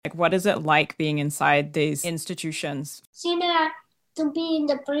What is it like being inside these institutions? Similar to be in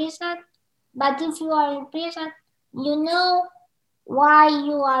the prison, but if you are in prison, you know why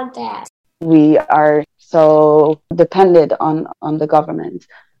you are there. We are so dependent on the government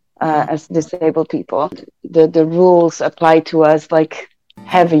as disabled people. The rules apply to us like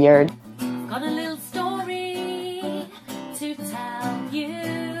heavier. Got a little story to tell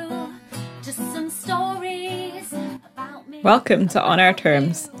you, just some stories about me. Welcome to On Our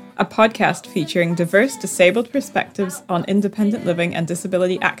Terms, a podcast featuring diverse disabled perspectives on independent living and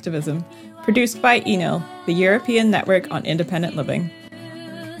disability activism, produced by ENIL, the European Network on Independent Living.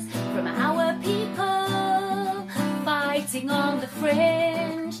 From our people fighting on the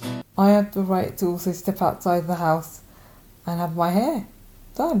fringe. I have the right to also step outside the house and have my hair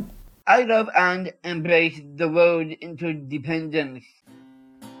done. I love and embrace the road into dependence.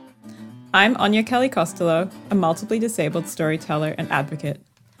 I'm Anya Kelly Costello, a multiply disabled storyteller and advocate.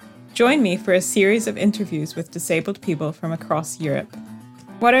 Join me for a series of interviews with disabled people from across Europe.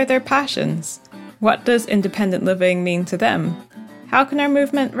 What are their passions? What does independent living mean to them? How can our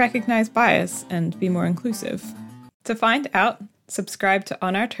movement recognise bias and be more inclusive? To find out, subscribe to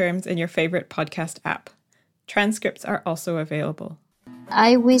On Our Terms in your favourite podcast app. Transcripts are also available.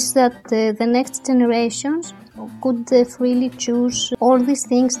 I wish that the next generations could freely choose all these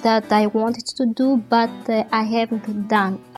things that I wanted to do, but I haven't done.